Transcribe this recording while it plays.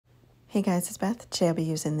Hey guys, it's Beth. Today I'll be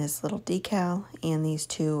using this little decal and these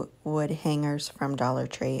two wood hangers from Dollar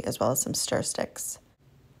Tree, as well as some stir sticks.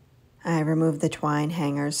 I removed the twine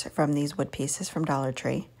hangers from these wood pieces from Dollar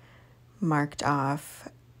Tree, marked off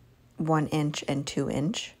 1 inch and 2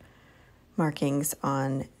 inch markings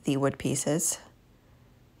on the wood pieces,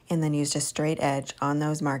 and then used a straight edge on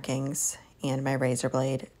those markings and my razor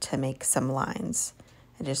blade to make some lines.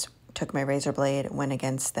 I just took my razor blade, went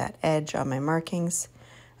against that edge on my markings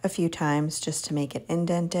a few times just to make it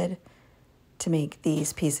indented, to make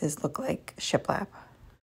these pieces look like shiplap.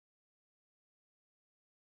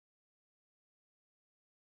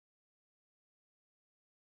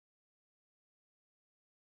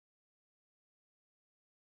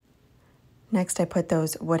 Next, I put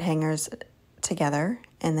those wood hangers together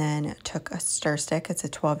and then took a stir stick. It's a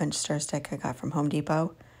 12-inch stir stick I got from Home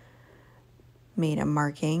Depot. Made a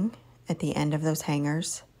marking at the end of those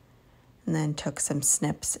hangers and then took some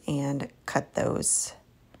snips and cut those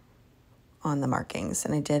on the markings.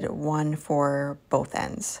 And I did one for both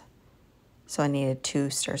ends. So I needed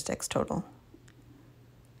 2 stir sticks total.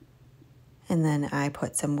 And then I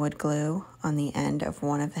put some wood glue on the end of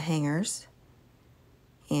one of the hangers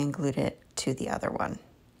and glued it to the other one.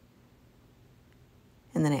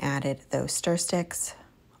 And then I added those stir sticks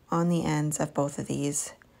on the ends of both of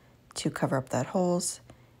these to cover up that holes,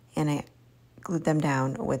 and I glued them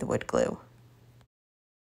down with wood glue.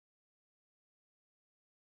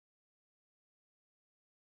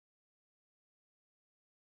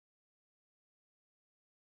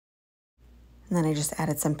 And then I just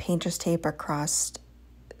added some painter's tape across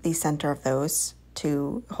the center of those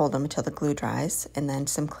to hold them until the glue dries, and then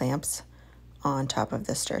some clamps on top of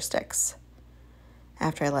the stir sticks.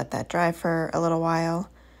 After I let that dry for a little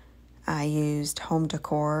while, I used Home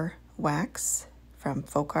Decor wax from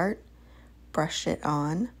Folkart, brushed it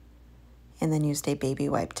on, and then used a baby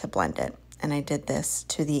wipe to blend it. And I did this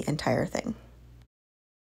to the entire thing.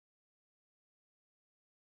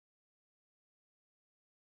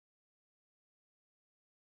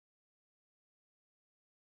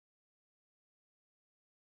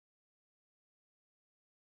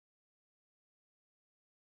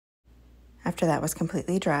 After that was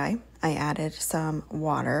completely dry, I added some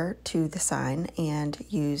water to the sign and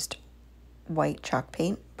used white chalk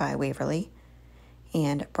paint by Waverly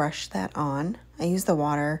and brushed that on. I use the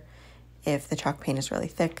water if the chalk paint is really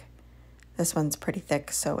thick. This one's pretty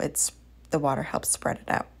thick, so the water helps spread it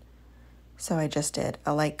out. So I just did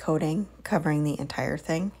a light coating covering the entire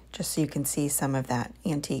thing, just so you can see some of that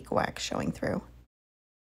antique wax showing through.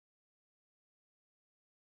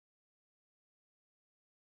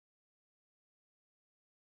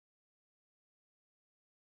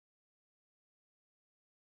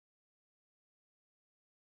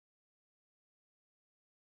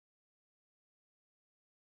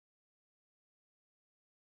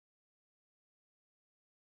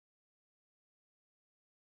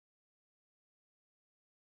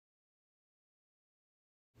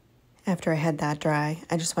 After I had that dry,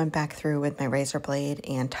 I just went back through with my razor blade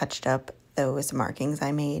and touched up those markings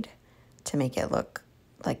I made to make it look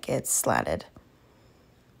like it's slatted.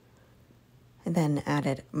 I then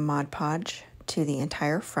added Mod Podge to the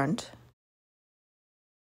entire front.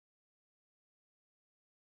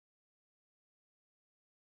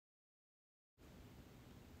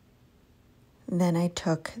 Then I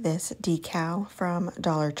took this decal from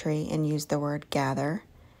Dollar Tree and used the word gather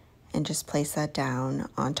and just placed that down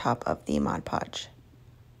on top of the Mod Podge.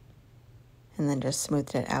 And then just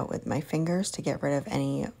smoothed it out with my fingers to get rid of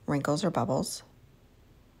any wrinkles or bubbles.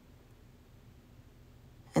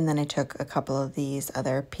 And then I took a couple of these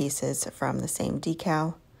other pieces from the same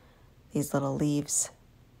decal, these little leaves,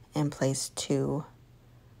 and placed 2,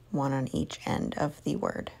 one on each end of the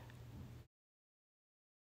word.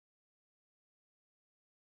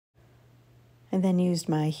 I then used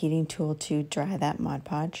my heating tool to dry that Mod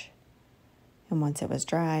Podge. And once it was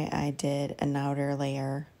dry, I did an outer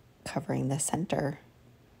layer covering the center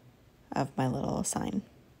of my little sign.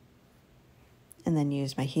 And then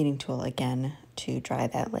used my heating tool again to dry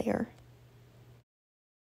that layer.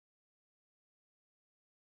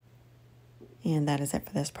 And that is it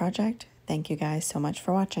for this project. Thank you guys so much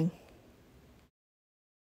for watching.